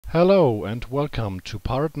Hello and welcome to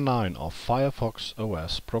part 9 of Firefox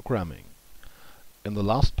OS programming. In the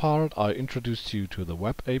last part I introduced you to the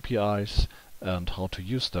web APIs and how to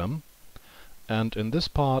use them, and in this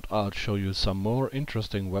part I'll show you some more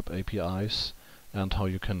interesting web APIs and how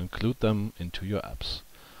you can include them into your apps.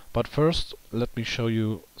 But first let me show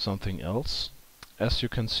you something else. As you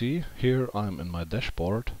can see, here I'm in my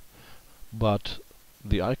dashboard, but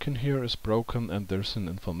the icon here is broken and there's an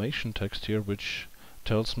information text here which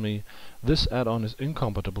tells me this add-on is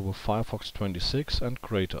incompatible with Firefox 26 and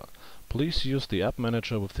greater. Please use the app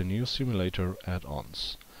manager with the new simulator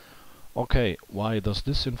add-ons. Okay, why does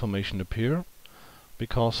this information appear?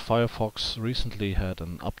 Because Firefox recently had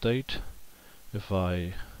an update. If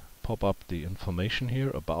I pop up the information here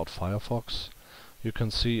about Firefox, you can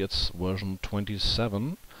see it's version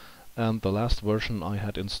 27, and the last version I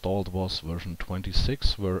had installed was version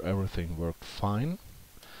 26, where everything worked fine.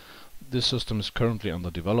 This system is currently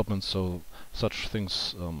under development, so such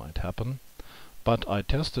things might happen. But I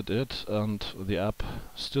tested it and the app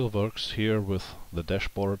still works here with the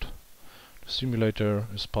dashboard. The simulator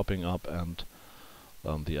is popping up and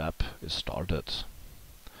the app is started.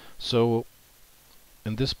 So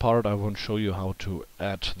in this part I want to show you how to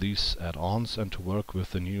add these add-ons and to work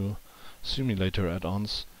with the new simulator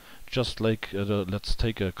add-ons. Just like let's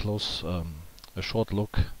take a short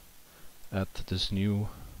look at this new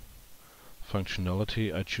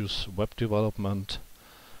functionality. I choose web development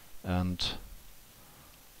and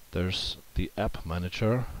there's the app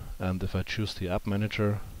manager, and if I choose the app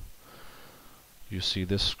manager you see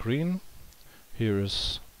this screen. Here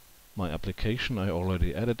is my application, I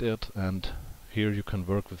already added it, and here you can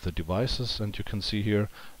work with the devices, and you can see here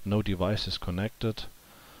no device is connected,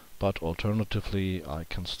 but alternatively I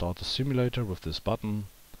can start the simulator with this button,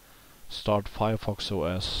 start Firefox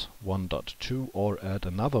OS 1.2 or add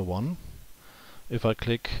another one. If I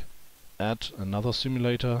click add another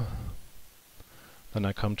simulator, then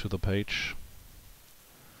I come to the page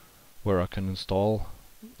where I can install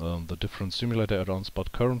the different simulator add-ons,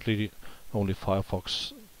 but currently only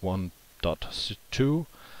Firefox 1.2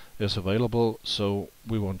 is available, so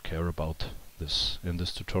we won't care about this in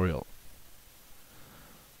this tutorial.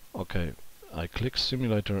 Okay, I click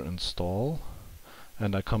simulator install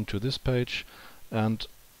and I come to this page, and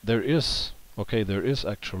there is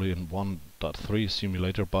actually in 1.3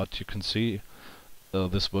 simulator, but you can see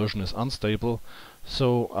this version is unstable,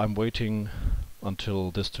 so I'm waiting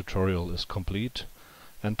until this tutorial is complete,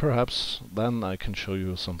 and perhaps then I can show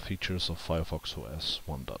you some features of Firefox OS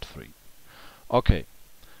 1.3. Okay,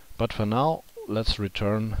 but for now let's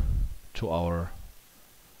return to our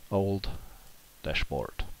old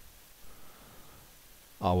dashboard.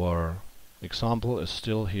 Our example is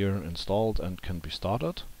still here installed and can be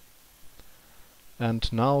started.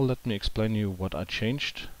 And now let me explain you what I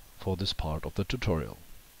changed for this part of the tutorial.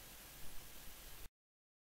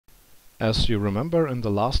 As you remember, in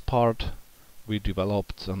the last part we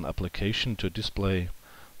developed an application to display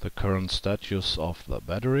the current status of the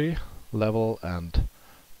battery level and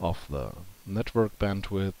of the network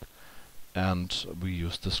bandwidth, and we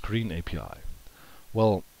used the screen API.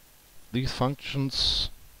 Well, these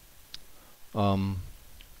functions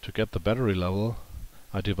to get the battery level,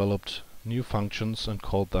 I developed new functions and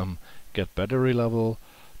called them get battery level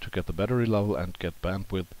to get the battery level and get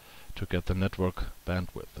bandwidth to get the network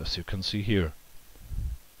bandwidth, as you can see here.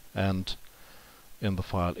 And in the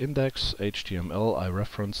file index HTML I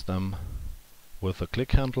reference them with a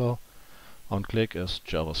click handler. On click is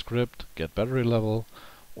JavaScript get battery level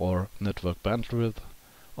or network bandwidth.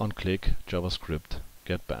 On click JavaScript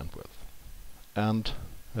get bandwidth. And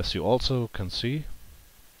as you also can see,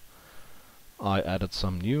 I added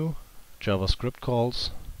some new JavaScript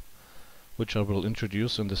calls, which I will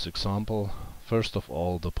introduce in this example. First of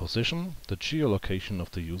all, the position, the geolocation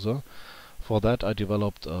of the user. For that I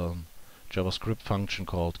developed a JavaScript function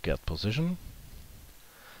called getPosition,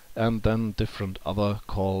 and then different other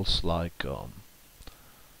calls like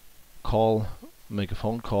make a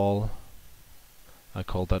phone call. I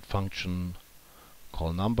call that function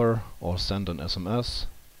call number, or send an SMS,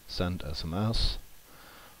 send SMS.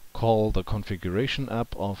 Call the configuration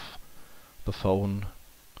app of the phone,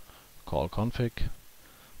 call config,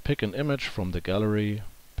 pick an image from the gallery,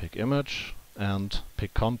 pick image, and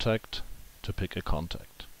pick contact to pick a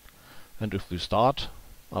contact. And if we start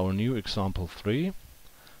our new example 3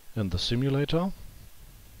 in the simulator,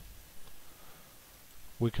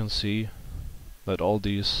 we can see that all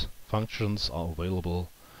these functions are available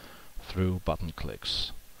through button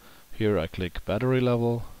clicks. Here I click battery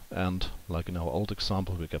level, and like in our old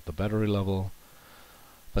example we get the battery level,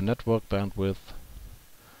 the network bandwidth.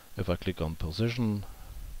 If I click on position,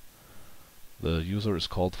 the user is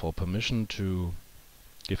called for permission to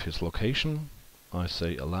give his location. I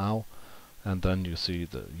say allow, and then you see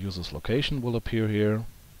the user's location will appear here.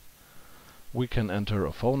 We can enter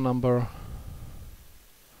a phone number.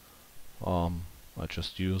 I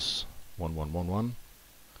just use 1111,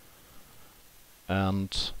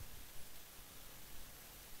 and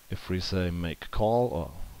if we say make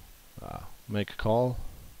call, or make call,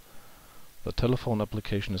 the telephone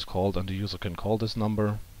application is called and the user can call this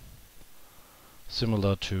number.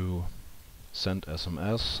 Similar to send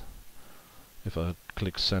SMS. If I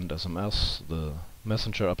click send SMS, the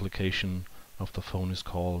messenger application of the phone is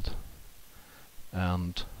called.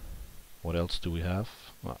 And what else do we have?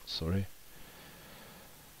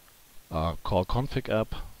 Call config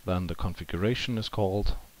app, then the configuration is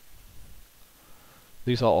called.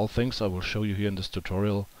 These are all things I will show you here in this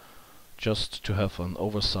tutorial. Just to have an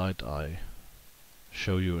oversight, I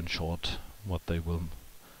show you in short what they will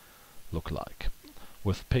look like.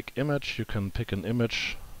 With pick image, you can pick an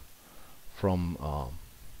image from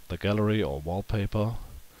the gallery or wallpaper,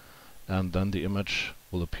 and then the image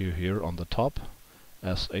will appear here on the top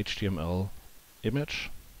as HTML image.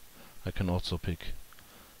 I can also pick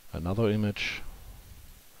another image,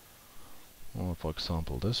 or for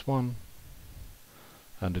example this one,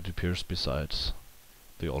 and it appears besides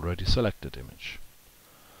the already selected image.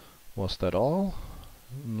 Was that all?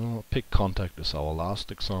 No, pick contact is our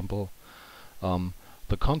last example.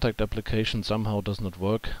 The contact application somehow does not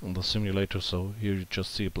work on the simulator, so here you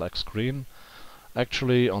just see a black screen.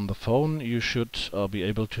 Actually, on the phone you should be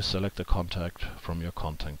able to select a contact from your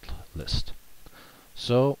contact list.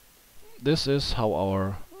 So this is how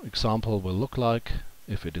our example will look like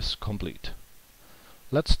if it is complete.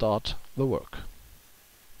 Let's start the work.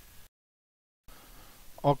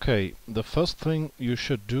 Okay, the first thing you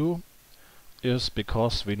should do is,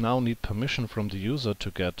 because we now need permission from the user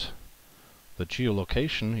to get the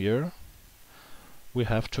geolocation here, we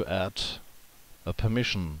have to add a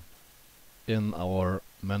permission in our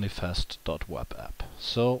manifest.webapp.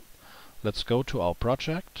 So let's go to our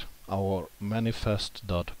project, our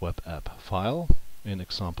manifest.webapp file in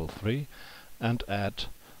example 3, and add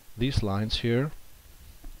these lines here.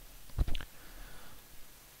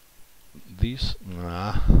 These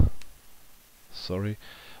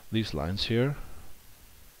lines here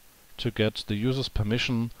to get the user's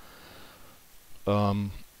permission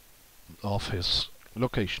of his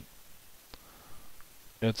location.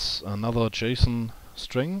 It's another JSON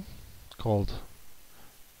string called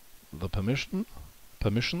the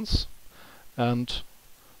permissions, and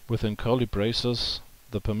within curly braces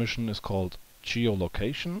the permission is called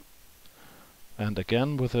geolocation, and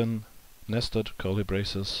again within nested curly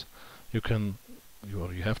braces you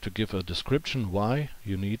have to give a description why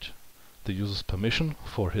you need the user's permission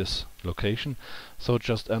for his location. So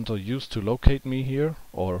just enter use to locate me here,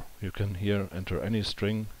 or you can here enter any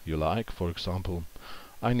string you like. For example,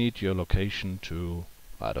 I need your location to,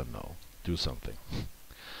 I don't know, do something.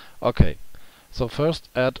 Okay, so first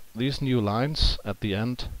add these new lines at the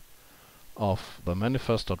end of the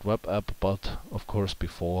manifest.webapp, but of course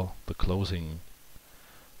before the closing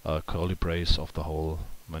curly brace of the whole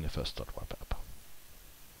manifest.webapp.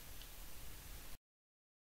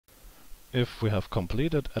 If we have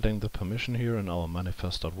completed adding the permission here in our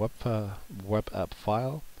manifest.webapp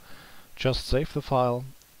file, just save the file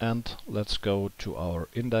and let's go to our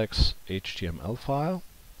index.html file.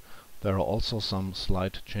 There are also some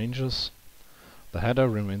slight changes. The header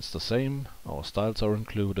remains the same, our styles are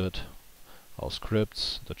included, our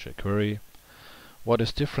scripts, the jQuery. What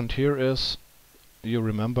is different here is, you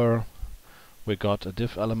remember we got a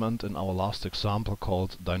div element in our last example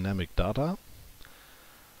called dynamic data,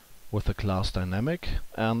 with the class dynamic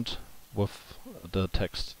and with the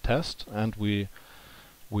text test, and we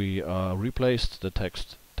replaced the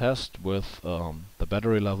text test with the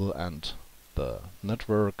battery level and the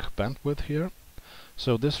network bandwidth here.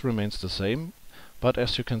 So this remains the same, but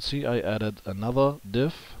as you can see I added another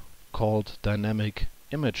div called dynamic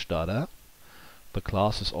image data. The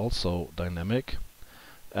class is also dynamic,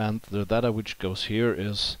 and the data which goes here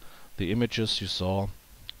is the images you saw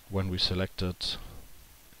when we selected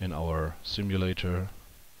in our simulator.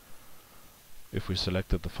 If we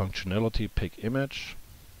selected the functionality pick image,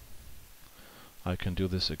 I can do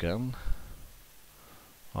this again.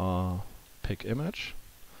 Pick image.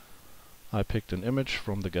 I picked an image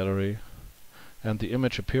from the gallery and the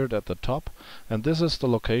image appeared at the top, and this is the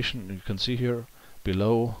location. You can see here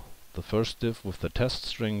below the first div with the test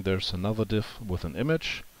string there's another div with an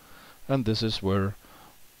image, and this is where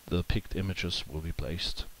the picked images will be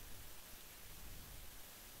placed.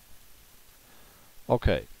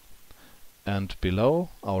 Okay, And below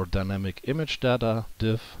our dynamic image data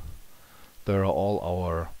div, there are all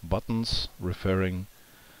our buttons referring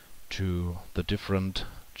to the different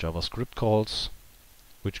JavaScript calls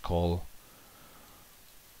which call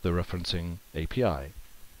the referencing API.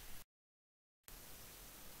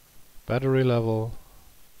 Battery level,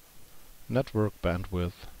 network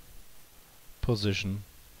bandwidth, position,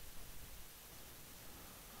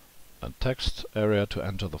 a text area to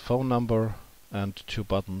enter the phone number, and two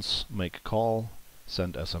buttons: make call,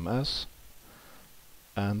 send SMS,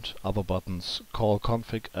 and other buttons: call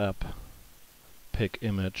config app, pick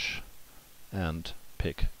image, and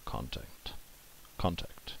pick contact.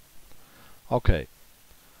 Okay,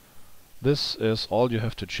 this is all you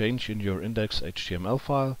have to change in your index.html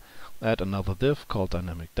file. Add another div called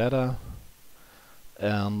dynamic data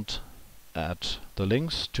and add the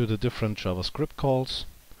links to the different JavaScript calls,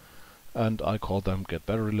 and I call them get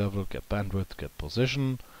battery level, get bandwidth, get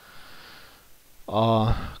position,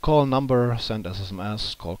 call number, send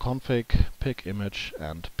SMS, call config, pick image,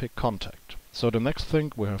 and pick contact. So the next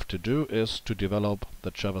thing we have to do is to develop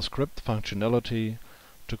the JavaScript functionality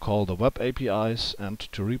to call the web APIs and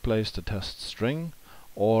to replace the test string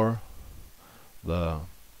or the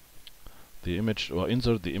image, or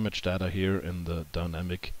insert the image data here in the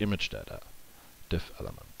dynamic image data div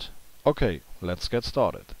element. Okay, let's get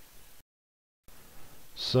started.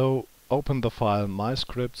 So open the file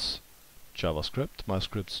myscripts JavaScript,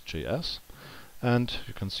 myscripts.js, and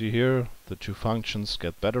you can see here the two functions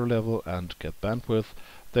get battery level and get bandwidth.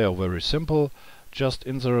 They are very simple. Just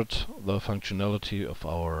insert the functionality of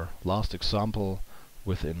our last example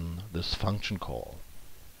within this function call.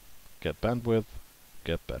 Get bandwidth,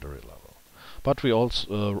 get battery level. But we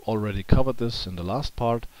also already covered this in the last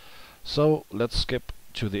part, so let's skip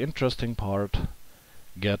to the interesting part,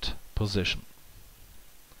 get position.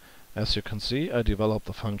 As you can see, I developed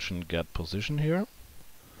the function get position here,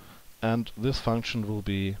 and this function will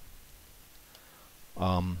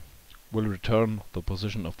return the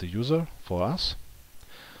position of the user for us.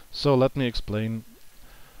 So let me explain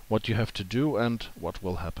what you have to do and what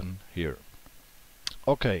will happen here.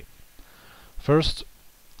 Okay, first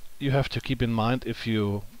you have to keep in mind, if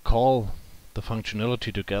you call the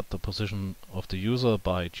functionality to get the position of the user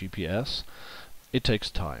by GPS, it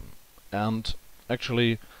takes time. And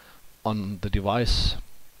actually on the device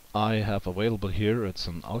I have available here, it's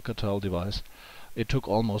an Alcatel device, it took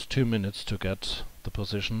almost 2 minutes to get the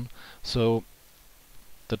position. So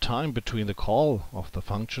the time between the call of the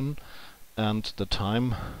function and the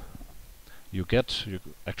time you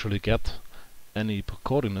actually get any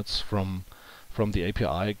coordinates from the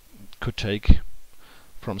API could take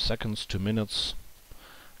from seconds to minutes.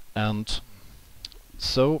 And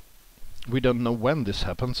so we don't know when this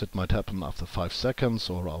happens. It might happen after 5 seconds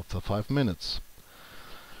or after 5 minutes.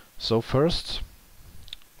 So first,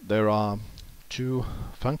 there are two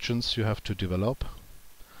functions you have to develop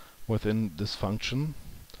within this function.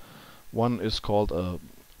 One is called a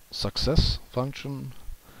success function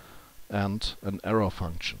and an error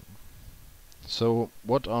function. So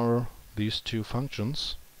what are these two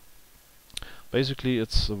functions? Basically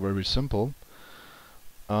it's very simple.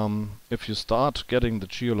 If you start getting the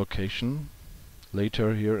geolocation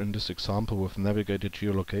later here in this example with navigated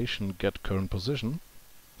geolocation get current position,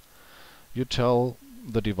 you tell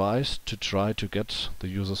the device to try to get the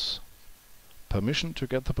user's permission to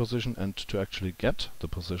get the position and to actually get the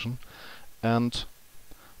position, and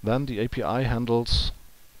then the API handles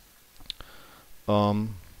how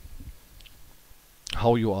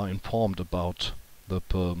you are informed about the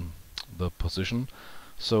position.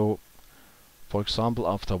 So for example,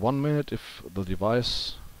 after 1 minute, if the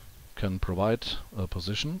device can provide a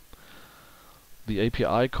position, the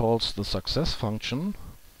API calls the success function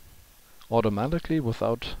automatically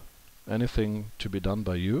without anything to be done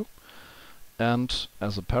by you, and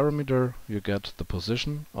as a parameter you get the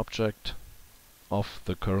position object of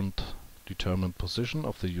the current determined position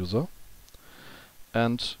of the user.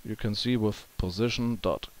 And you can see with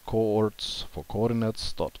position.coords for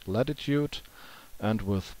coordinates.latitude and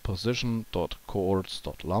with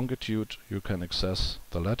position.coords.longitude you can access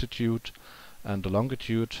the latitude and the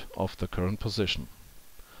longitude of the current position.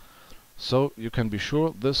 So you can be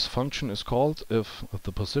sure this function is called if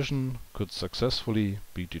the position could successfully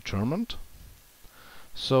be determined.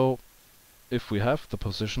 So if we have the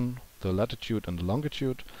position, the latitude and the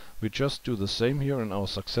longitude, we just do the same here in our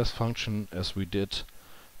success function as we did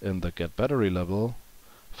in the get battery level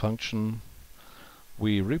function.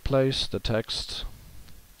 We replace the text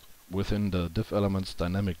within the div elements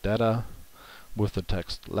dynamic data with the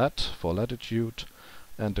text lat for latitude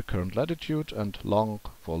and the current latitude, and long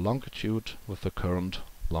for longitude with the current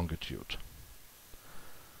longitude.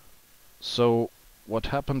 So what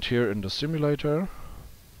happened here in the simulator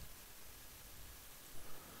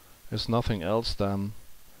is nothing else than,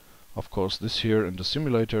 of course, this here in the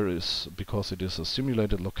simulator is, because it is a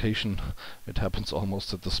simulated location, it happens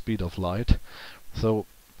almost at the speed of light. So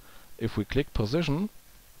if we click position,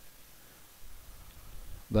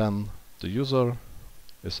 then the user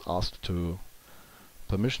is asked to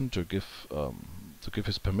permission to give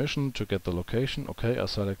his permission to get the location. Okay, I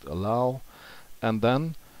select allow, and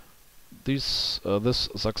then this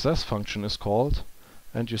success function is called,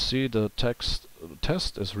 and you see the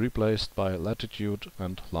test is replaced by latitude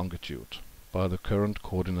and longitude by the current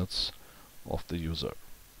coordinates of the user.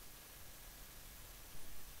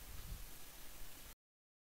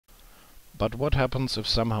 But what happens if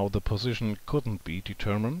somehow the position couldn't be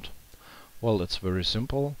determined? Well, it's very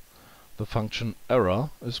simple. The function error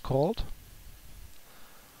is called,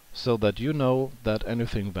 so that you know that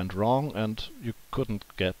anything went wrong and you couldn't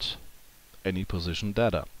get any position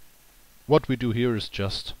data. What we do here is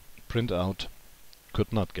just print out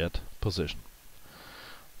could not get position.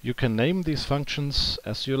 You can name these functions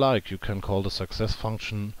as you like. You can call the success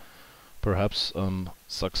function perhaps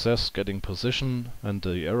success getting position, and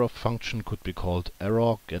the error function could be called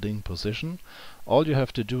error getting position. All you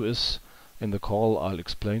have to do is, in the call I'll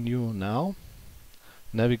explain you now,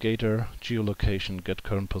 navigator geolocation get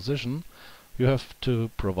current position, you have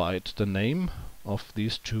to provide the name of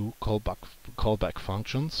these two callback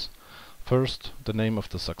functions. First the name of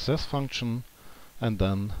the success function, and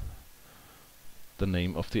then the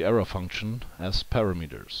name of the error function as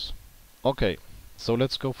parameters. Okay, so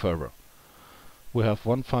let's go further. We have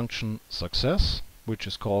one function success, which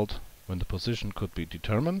is called when the position could be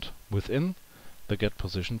determined within the get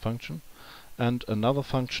position function, and another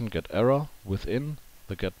function get error within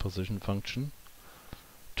the get position function,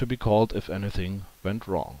 to be called if anything went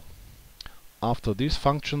wrong. After these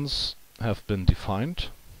functions have been defined,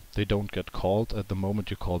 they don't get called at the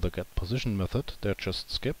moment you call the get position method, they're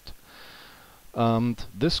just skipped, and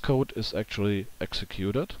this code is actually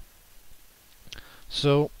executed.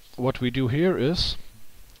 So what we do here is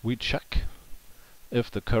we check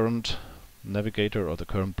if the current navigator or the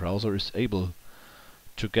current browser is able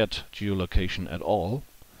to get geolocation at all,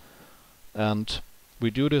 and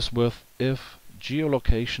we do this with if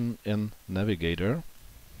geolocation in navigator,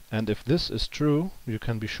 and if this is true, you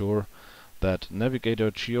can be sure that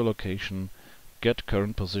navigator geolocation get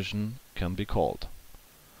current position can be called.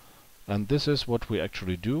 And this is what we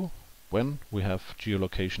actually do when we have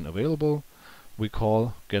geolocation available. We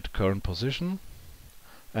call get current position,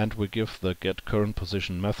 and we give the get current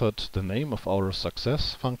position method the name of our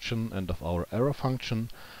success function and of our error function,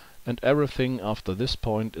 and everything after this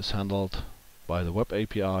point is handled by the web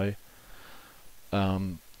API.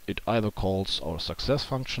 It either calls our success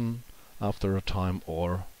function after a time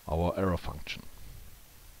or our error function.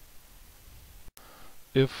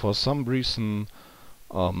 If for some reason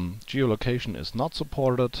geolocation is not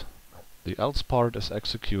supported, the else part is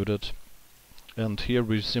executed, and here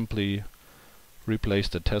we simply replace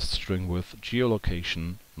the test string with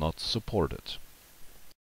geolocation not supported.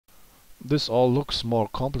 This all looks more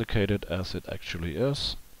complicated as it actually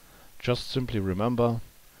is. Just simply remember,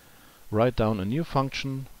 write down a new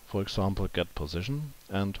function, for example get position,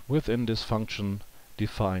 and within this function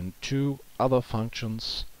define two other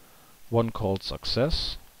functions, one called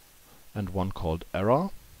success and one called error,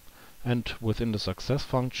 and within the success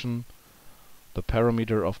function the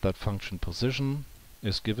parameter of that function position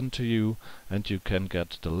is given to you, and you can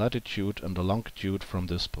get the latitude and the longitude from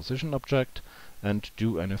this position object and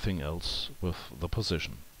do anything else with the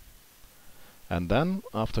position. And then,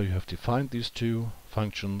 after you have defined these two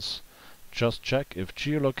functions, just check if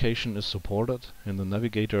geolocation is supported in the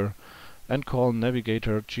navigator and call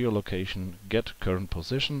navigator geolocation get current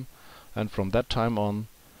position, and from that time on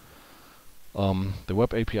the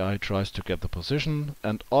web API tries to get the position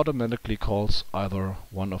and automatically calls either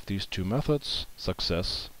one of these two methods,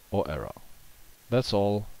 success or error. That's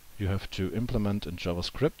all you have to implement in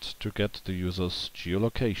JavaScript to get the user's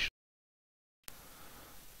geolocation.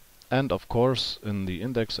 And of course, in the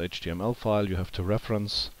index.html file you have to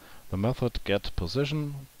reference the method get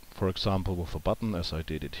position, for example with a button as I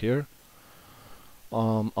did it here.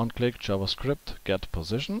 On click JavaScript get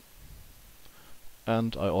position,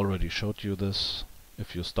 and I already showed you this.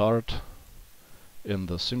 If you start in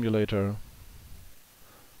the simulator,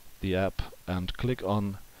 the app, and click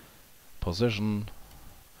on position,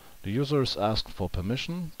 the user is asked for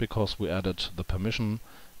permission because we added the permission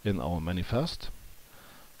in our manifest.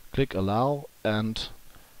 Click allow, and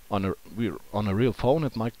on a real phone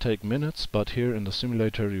it might take minutes, but here in the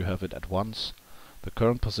simulator you have it at once, the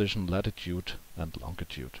current position, latitude and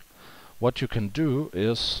longitude. what you can do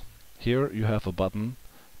is, here you have a button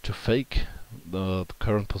to fake the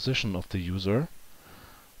current position of the user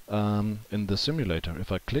in the simulator.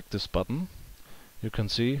 If I click this button, you can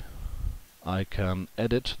see I can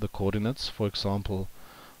edit the coordinates. For example,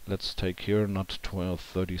 let's take here not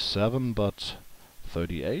 1237 but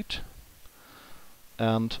 38,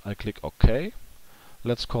 and I click OK.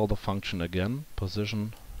 Let's call the function again,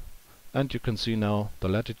 position, and you can see now the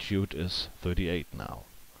latitude is 38 now.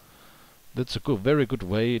 That's a very good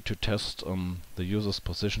way to test the user's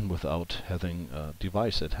position without having a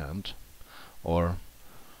device at hand, or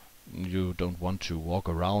you don't want to walk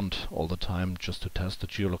around all the time just to test the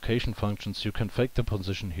geolocation functions. You can fake the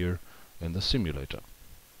position here in the simulator.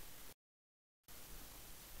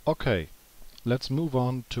 Okay, let's move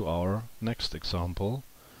on to our next example,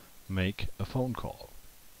 make a phone call.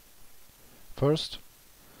 First,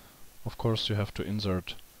 of course, you have to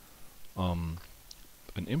insert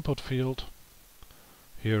an input field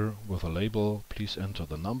here with a label. Please enter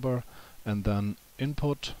the number, and then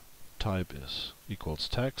input type is equals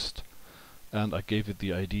text, and I gave it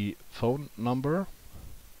the ID phone number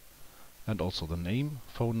and also the name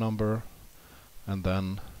phone number, and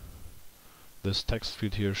then this text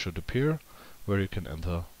field here should appear where you can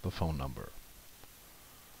enter the phone number.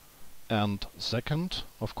 And second,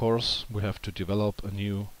 of course, we have to develop a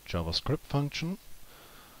new JavaScript function,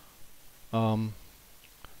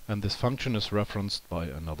 and this function is referenced by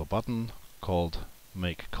another button called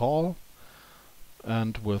make call,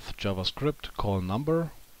 and with JavaScript call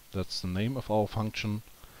number, that's the name of our function,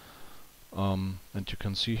 and you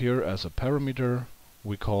can see here as a parameter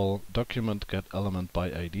we call document get element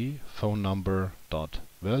by ID phone number dot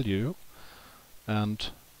value, and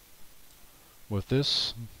with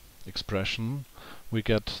this expression we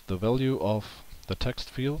get the value of the text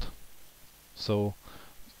field, so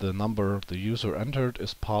the number the user entered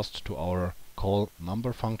is passed to our call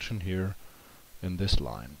number function here in this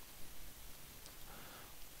line.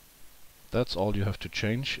 That's all you have to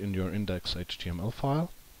change in your index.html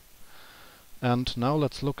file. And now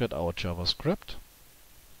let's look at our JavaScript.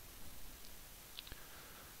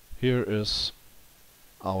 Here is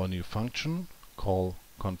our new function, call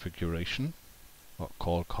configuration, or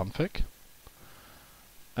call config.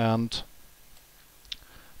 And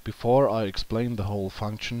before I explain the whole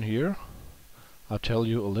function here, I'll tell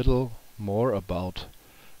you a little more about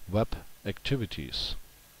web activities.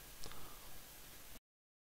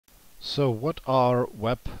 So what are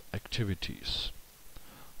web activities?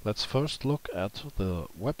 Let's first look at the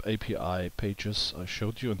web API pages I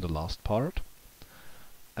showed you in the last part.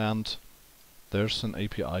 And there's an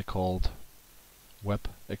API called web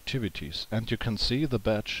activities, and you can see the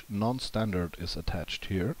badge non-standard is attached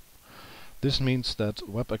here. This means that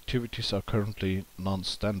web activities are currently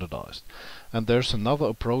non-standardized. And there's another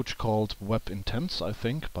approach called web intents, I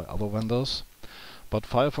think, by other vendors, but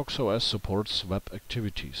Firefox OS supports web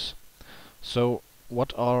activities. So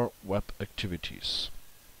what are web activities?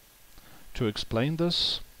 To explain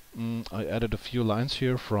this, I added a few lines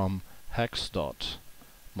here from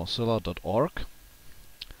hex.mozilla.org.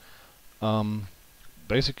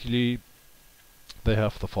 Basically, they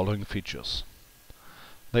have the following features.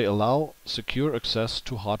 They allow secure access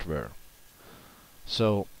to hardware.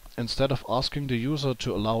 So instead of asking the user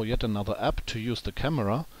to allow yet another app to use the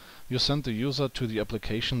camera, you send the user to the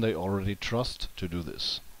application they already trust to do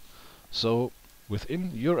this. So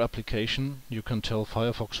within your application you can tell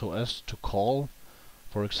Firefox OS to call,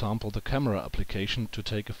 for example, the camera application to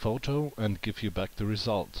take a photo and give you back the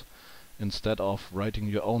result, instead of writing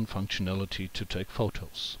your own functionality to take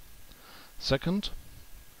photos. Second,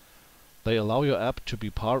 they allow your app to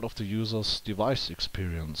be part of the user's device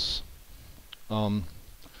experience.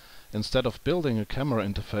 Instead of building a camera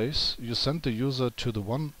interface, you send the user to the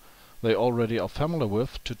one they already are familiar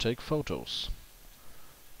with to take photos.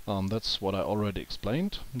 That's what I already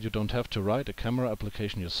explained. You don't have to write a camera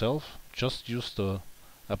application yourself, just use the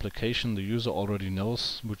application the user already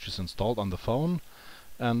knows, which is installed on the phone,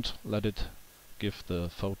 and let it give the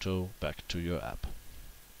photo back to your app.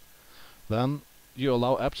 Then you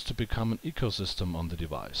allow apps to become an ecosystem on the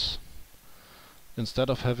device. Instead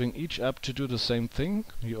of having each app to do the same thing,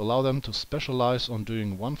 you allow them to specialize on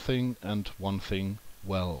doing one thing and one thing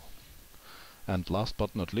well. And last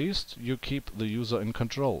but not least, you keep the user in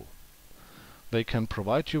control. They can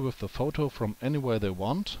provide you with the photo from anywhere they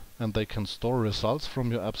want, and they can store results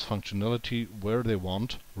from your app's functionality where they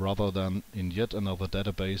want, rather than in yet another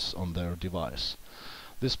database on their device.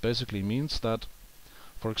 This basically means that,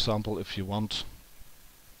 for example, if you want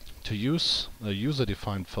to use a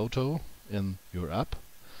user-defined photo in your app,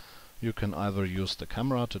 you can either use the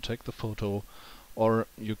camera to take the photo, or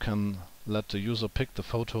you can let the user pick the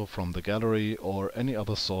photo from the gallery or any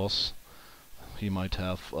other source he might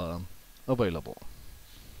have available.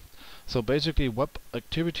 So basically web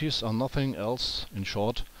activities are nothing else, in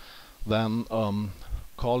short, than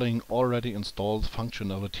calling already installed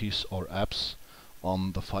functionalities or apps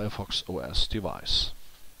on the Firefox OS device.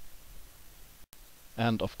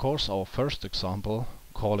 And of course our first example,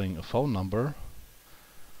 calling a phone number,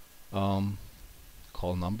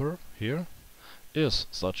 call number here, is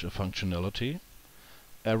such a functionality.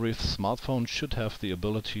 Every smartphone should have the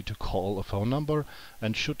ability to call a phone number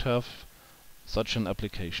and should have such an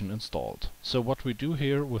application installed. So what we do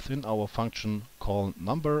here within our function call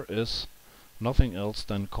number is nothing else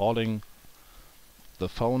than calling the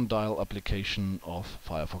phone dial application of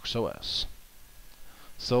Firefox OS.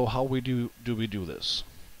 So how do we do this?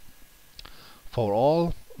 For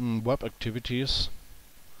all web activities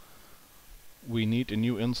we need a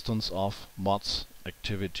new instance of mods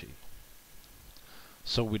activity.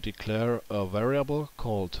 So we declare a variable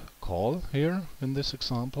called call here in this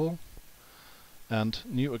example, and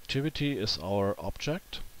new activity is our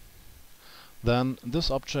object. Then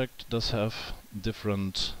this object does have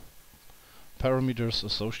different parameters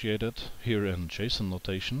associated here in JSON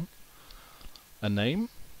notation. A name,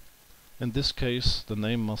 in this case the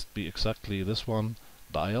name must be exactly this one,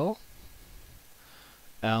 dial,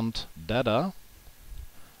 and data,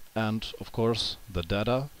 and of course the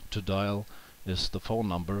data to dial is the phone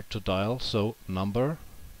number to dial, so number,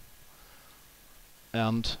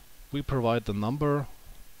 and we provide the number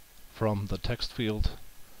from the text field.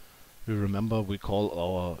 We remember we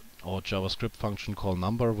call our JavaScript function call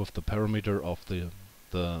number with the parameter of the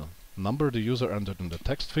number the user entered in the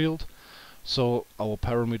text field, so our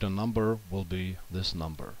parameter number will be this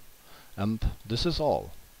number. And this is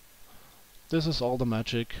all. This is all the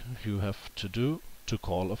magic you have to do to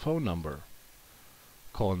call a phone number.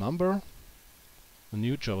 Call number, a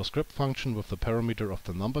new JavaScript function with the parameter of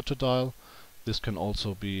the number to dial. This can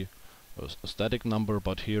also be a static number,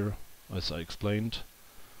 but here, as I explained,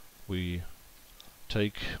 we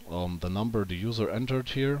take the number the user entered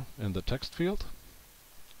here in the text field.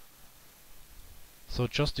 So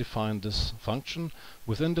just define this function.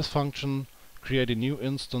 Within this function, create a new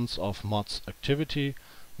instance of mods activity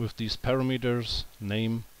with these parameters,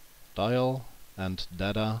 name, dial, and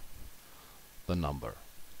data, the number.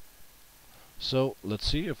 So let's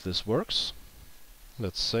see if this works.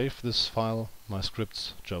 Let's save this file, my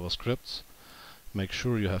scripts, JavaScripts. Make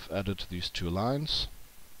sure you have added these two lines,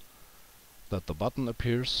 that the button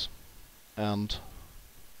appears, and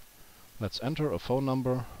let's enter a phone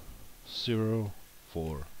number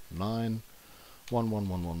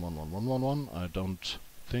 04911111111. I don't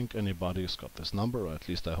think anybody's got this number, or at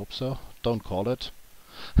least I hope so. Don't call it.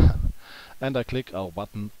 And I click our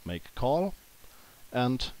button make call,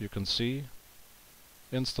 and you can see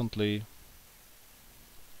instantly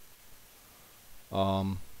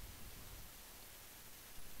the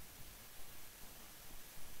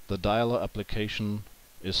dialer application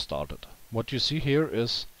is started. What you see here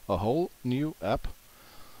is a whole new app.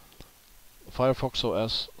 Firefox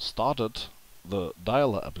OS started the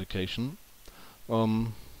dialer application.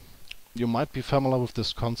 You might be familiar with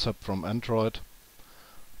this concept from Android,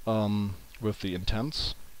 with the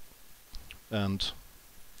intents, and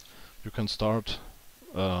you can start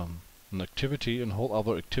an activity, a whole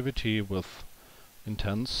other activity with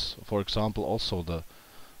intents, for example also the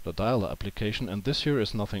dialer application, and this here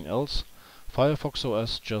is nothing else. Firefox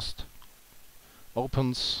OS just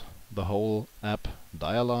opens the whole app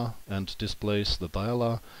dialer and displays the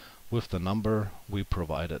dialer with the number we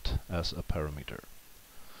provided as a parameter.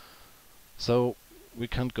 So we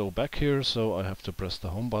can't go back here, so I have to press the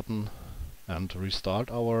home button and restart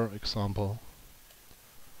our example.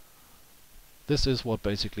 This is what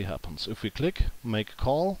basically happens. If we click make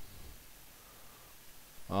call,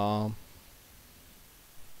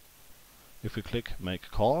 if we click make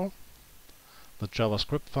call, the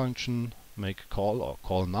JavaScript function make call or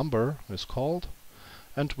call number is called,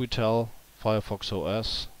 and we tell Firefox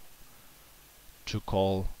OS to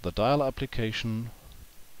call the dial application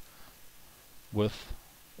with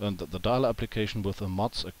the dial application with a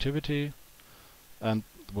mods activity, and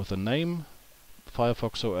with a name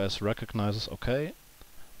Firefox OS recognizes, okay,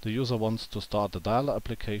 the user wants to start the dial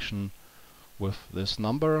application with this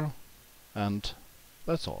number, and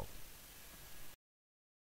that's all.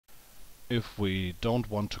 If we don't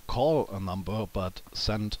want to call a number but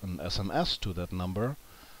send an SMS to that number,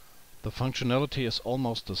 the functionality is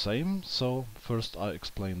almost the same. So first I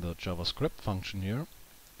explain the JavaScript function here.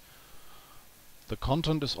 The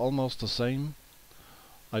content is almost the same.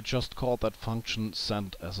 I just called that function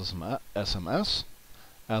send SMS,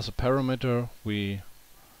 As a parameter we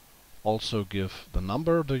also give the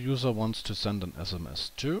number the user wants to send an SMS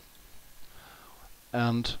to,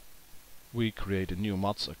 and we create a new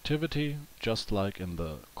mods activity just like in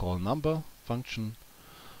the call number function.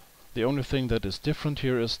 The only thing that is different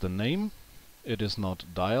here is the name. It is not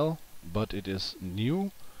dial, but it is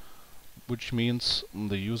new, which means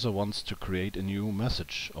the user wants to create a new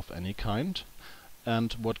message of any kind,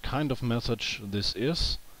 and what kind of message this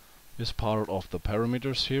is part of the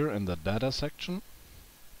parameters here in the data section.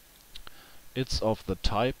 It's of the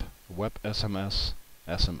type WebSMS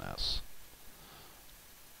SMS.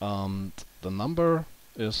 And the number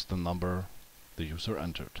is the number the user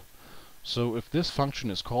entered. So if this function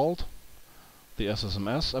is called, the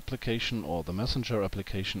SMS application or the messenger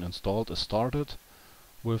application installed is started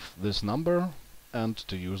with this number, and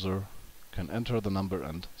the user can enter the number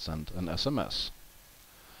and send an SMS.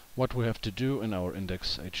 What we have to do in our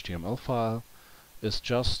index.html file is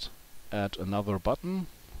just add another button,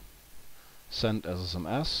 send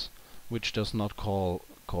SMS, which does not call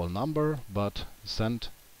number but send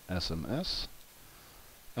SMS,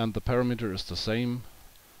 and the parameter is the same: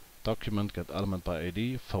 document get element by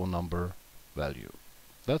ID, phone number, value.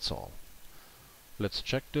 That's all. Let's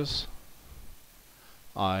check this.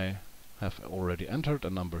 I have already entered a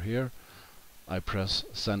number here. I press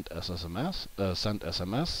send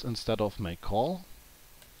SMS instead of make call,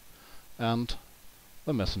 and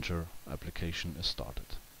the messenger application is started.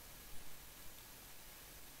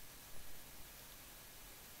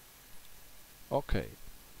 Okay.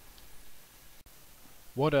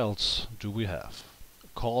 What else do we have?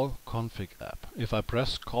 Call config app. If I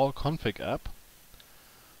press call config app,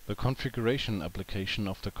 the configuration application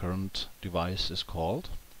of the current device is called.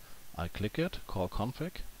 I click it, call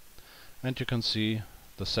config, and you can see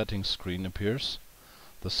the settings screen appears.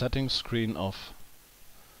 The settings screen of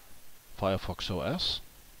Firefox OS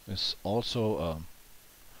is also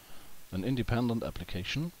an independent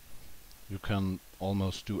application. You can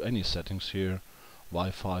almost do any settings here: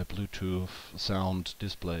 Wi-Fi, Bluetooth, sound,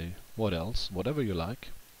 display, what else, whatever you like.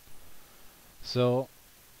 So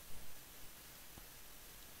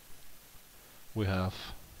we have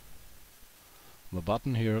the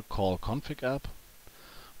button here, call config app.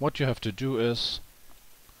 What you have to do is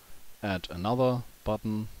add another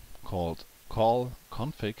button called call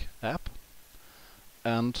config app,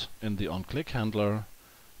 and in the onClick handler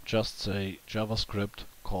just say JavaScript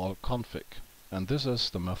call config, and this is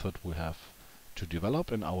the method we have to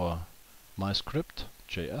develop in our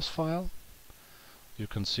MyScript.js file. You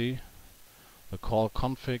can see the call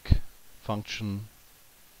config function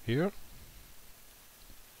here.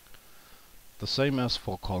 The same as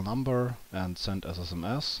for call number and send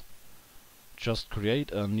SMS. Just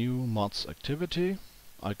create a new mods activity.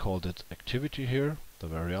 I called it activity here, the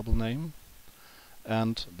variable name.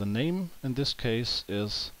 And the name in this case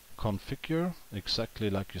is configure,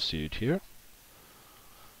 exactly like you see it here.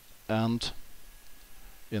 And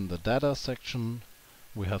in the data section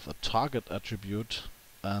we have a target attribute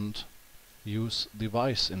and use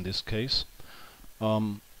device in this case.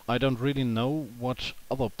 I don't really know what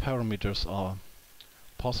other parameters are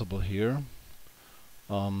possible here.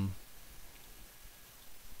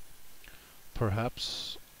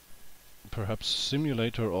 Perhaps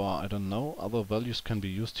simulator, or I don't know, other values can be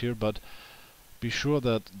used here, but be sure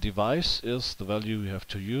that device is the value you have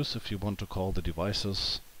to use if you want to call the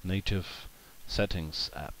device's native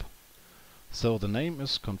settings app. So the name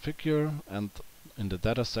is configure, and in the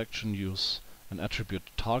data section use an attribute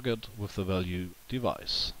target with the value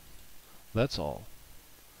device. That's all.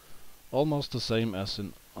 Almost the same as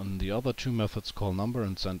on the other two methods, call number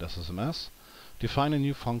and send SMS. Define a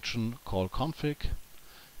new function, call config,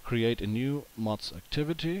 create a new mods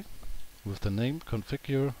activity with the name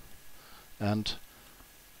configure, and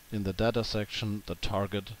in the data section the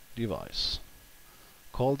target device.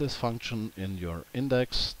 Call this function in your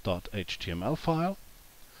index.html file,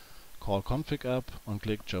 call config app,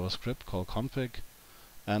 on-click JavaScript, call config,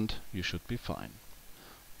 and you should be fine.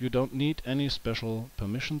 You don't need any special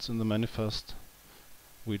permissions in the manifest.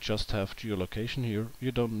 We just have geolocation here.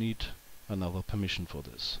 You don't need another permission for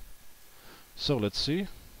this. So let's see.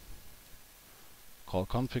 Call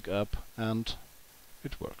config app, and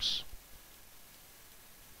it works.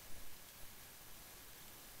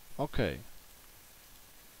 Okay.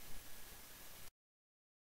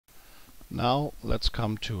 Now let's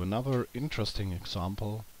come to another interesting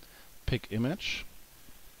example. Pick image.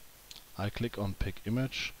 I click on pick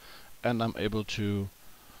image, and I'm able to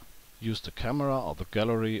use the camera or the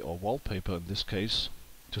gallery or wallpaper in this case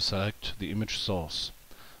to select the image source.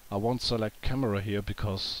 I won't select camera here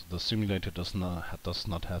because the simulator does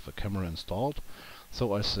not have a camera installed.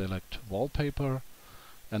 So I select wallpaper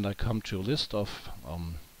and I come to a list of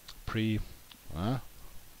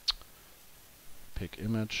pick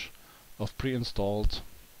image of pre-installed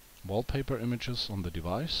wallpaper images on the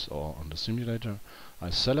device or on the simulator.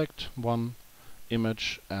 I select one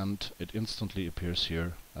image and it instantly appears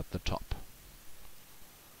here at the top.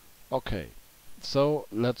 Okay, so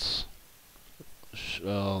let's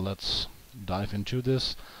dive into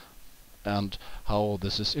this and how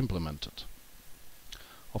this is implemented.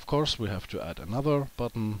 Of course, we have to add another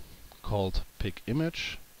button called pick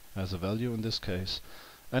image as a value in this case,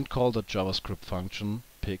 and call the JavaScript function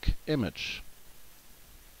pick image.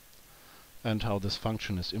 And how this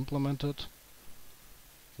function is implemented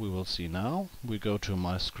we will see now. We go to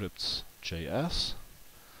myscripts.js,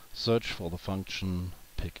 search for the function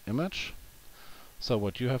pick image. So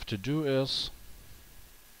what you have to do is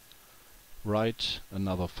write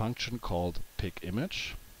another function called pick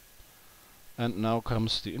image. And now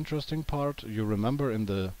comes the interesting part. You remember in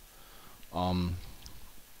the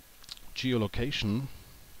geolocation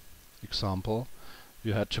example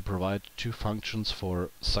you had to provide two functions for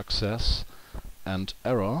success and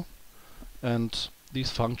error, and these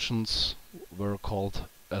functions were called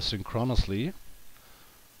asynchronously,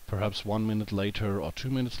 perhaps 1 minute later or 2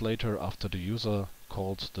 minutes later after the user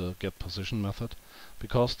called the getPosition method,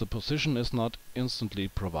 because the position is not instantly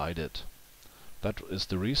provided. That is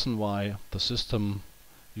the reason why the system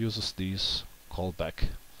uses these callback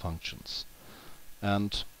functions.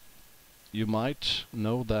 And you might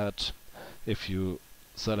know that if you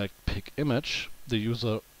select pick image, the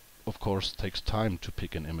user of course takes time to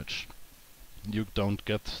pick an image. You don't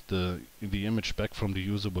get the image back from the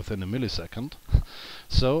user within a millisecond.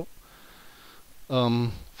 So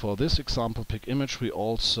for this example pick image we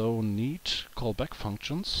also need callback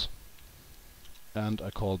functions, and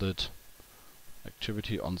I called it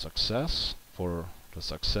activity on success for the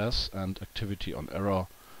success and activity on error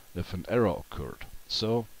if an error occurred.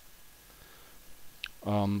 So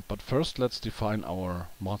but first let's define our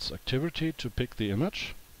mods activity to pick the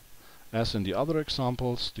image. As in the other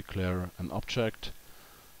examples, declare an object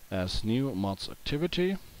as new mods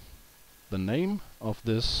activity. The name of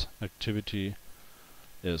this activity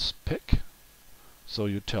is pick, so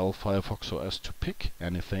you tell Firefox OS to pick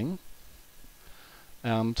anything,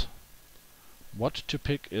 and what to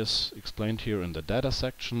pick is explained here in the data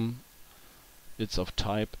section. It's of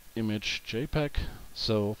type image JPEG,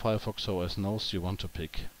 so Firefox OS knows you want to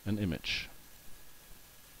pick an image.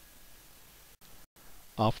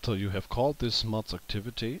 After you have called this mods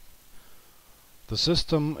activity, the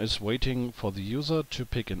system is waiting for the user to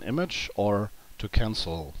pick an image or to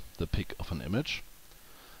cancel the pick of an image.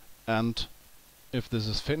 And if this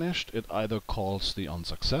is finished, it either calls the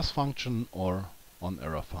onSuccess function or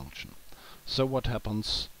onError function. So what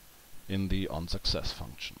happens in the onSuccess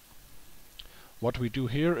function? What we do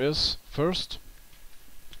here is, first,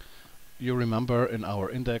 you remember in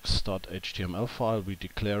our index.html file we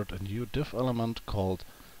declared a new div element called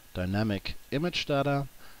dynamic image data,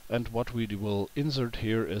 and what we will insert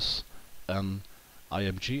here is an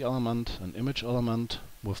img element, an image element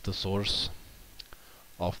with the source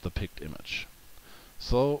of the picked image.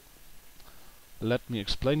 So let me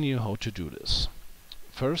explain you how to do this.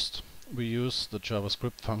 First, we use the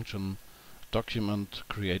JavaScript function document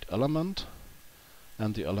create element,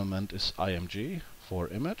 and the element is img for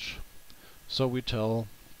image. So we tell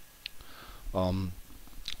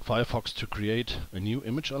Firefox to create a new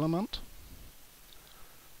image element,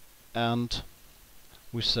 and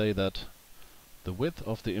we say that the width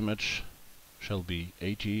of the image shall be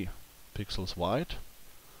 80 pixels wide.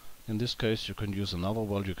 In this case you can use another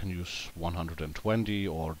value, you can use 120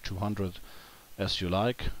 or 200 as you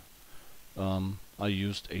like. I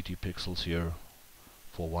used 80 pixels here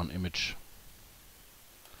for one image.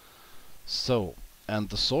 So, and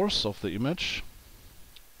the source of the image,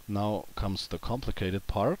 now comes the complicated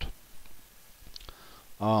part.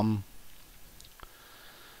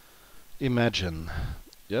 Imagine.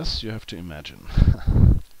 Yes, you have to imagine.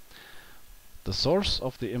 The source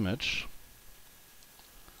of the image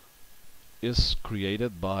is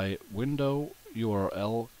created by window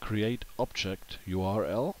URL create object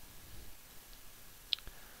URL,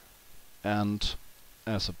 and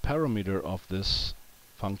as a parameter of this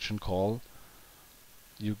function call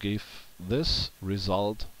you give this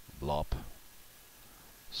result blob.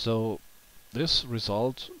 So this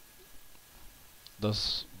result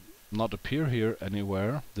does not appear here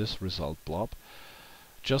anywhere, this result blob.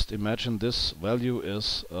 Just imagine this value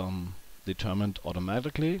is determined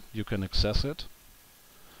automatically. You can access it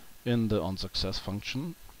in the onSuccess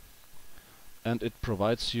function, and it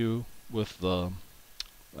provides you with the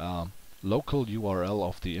local URL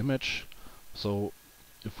of the image. So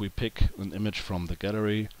if we pick an image from the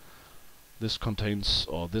gallery, this contains,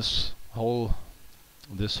 or this whole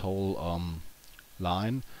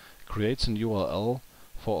line creates an URL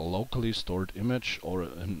for a locally stored image or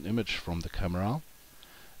an image from the camera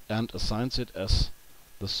and assigns it as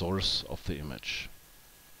the source of the image.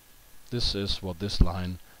 This is what this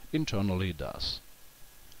line internally does.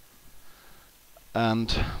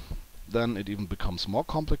 And then it even becomes more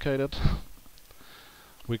complicated.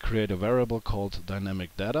 We create a variable called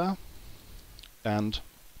dynamic data, and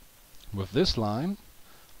with this line,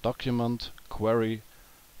 document query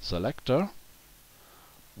selector,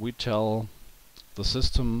 we tell the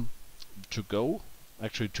system to go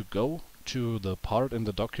to the part in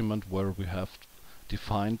the document where we have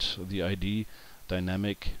defined the ID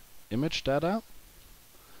dynamic image data.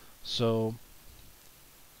 So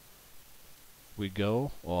we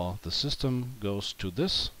go, or the system goes to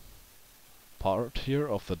this part here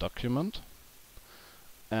of the document,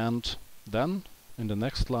 and then in the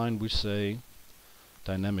next line we say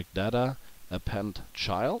dynamic data append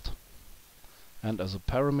child, and as a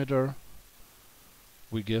parameter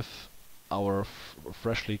we give our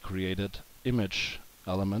freshly created image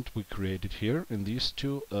element we created here in these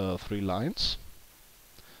three lines.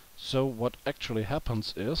 So what actually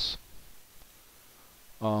happens is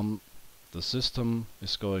the system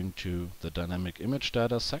is going to the dynamic image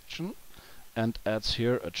data section and adds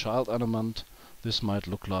here a child element. This might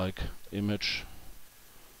look like image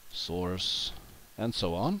source and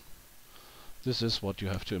so on. This is what you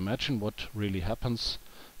have to imagine what really happens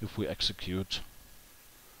if we execute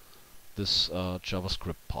this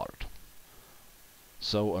JavaScript part.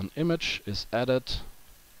 So an image is added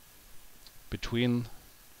between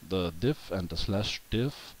the div and the slash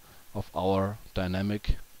div of our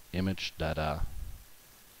dynamic image data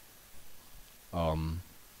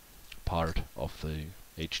part of the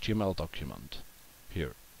HTML document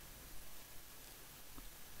here.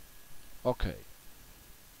 Okay,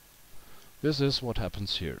 this is what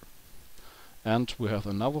happens here. And we have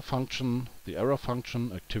another function, the error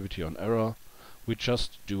function, activity on error. We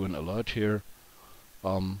just do an alert here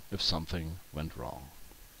if something went wrong.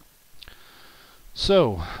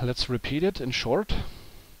 So let's repeat it in short.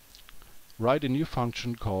 Write a new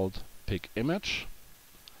function called pickImage.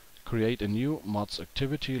 Create a new mods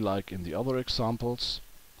activity like in the other examples.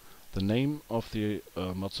 The name of the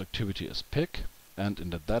mods activity is pick, and in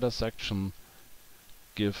the data section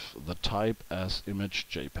give the type as image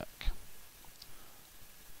JPEG.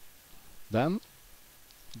 Then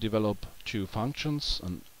develop two functions,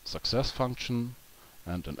 a success function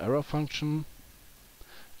and an error function.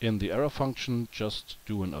 In the error function just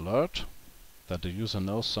do an alert that the user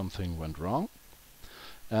knows something went wrong,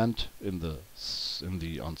 and in the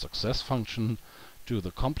onSuccess function do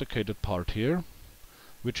the complicated part here,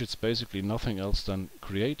 which is basically nothing else than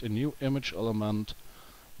create a new image element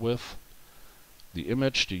with the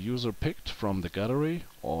image the user picked from the gallery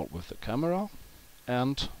or with the camera,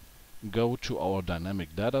 and go to our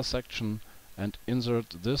dynamic data section and insert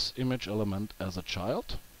this image element as a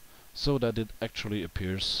child so that it actually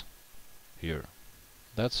appears here.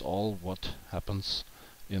 That's all what happens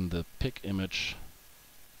in the pickImage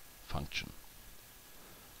function.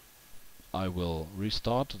 I will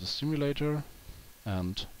restart the simulator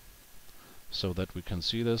and so that we can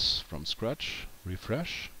see this from scratch.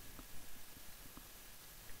 Refresh.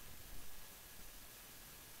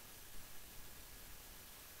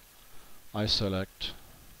 I select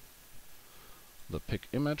the pick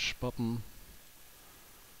image button,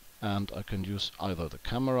 and I can use either the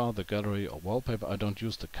camera, the gallery, or wallpaper. I don't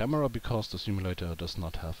use the camera because the simulator does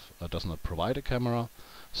not provide a camera.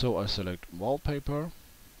 So I select wallpaper,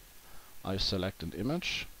 I select an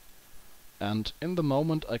image, and in the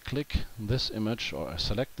moment I click this image or I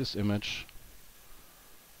select this image,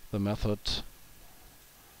 the method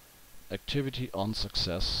activity on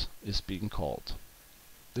success is being called.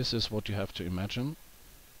 This is what you have to imagine.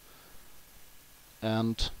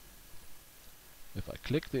 And if I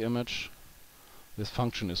click the image, this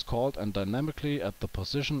function is called, and dynamically at the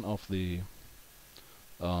position of the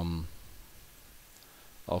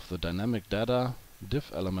dynamic data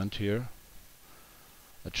div element here,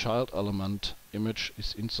 a child element image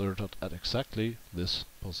is inserted at exactly this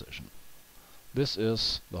position. This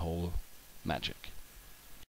is the whole magic.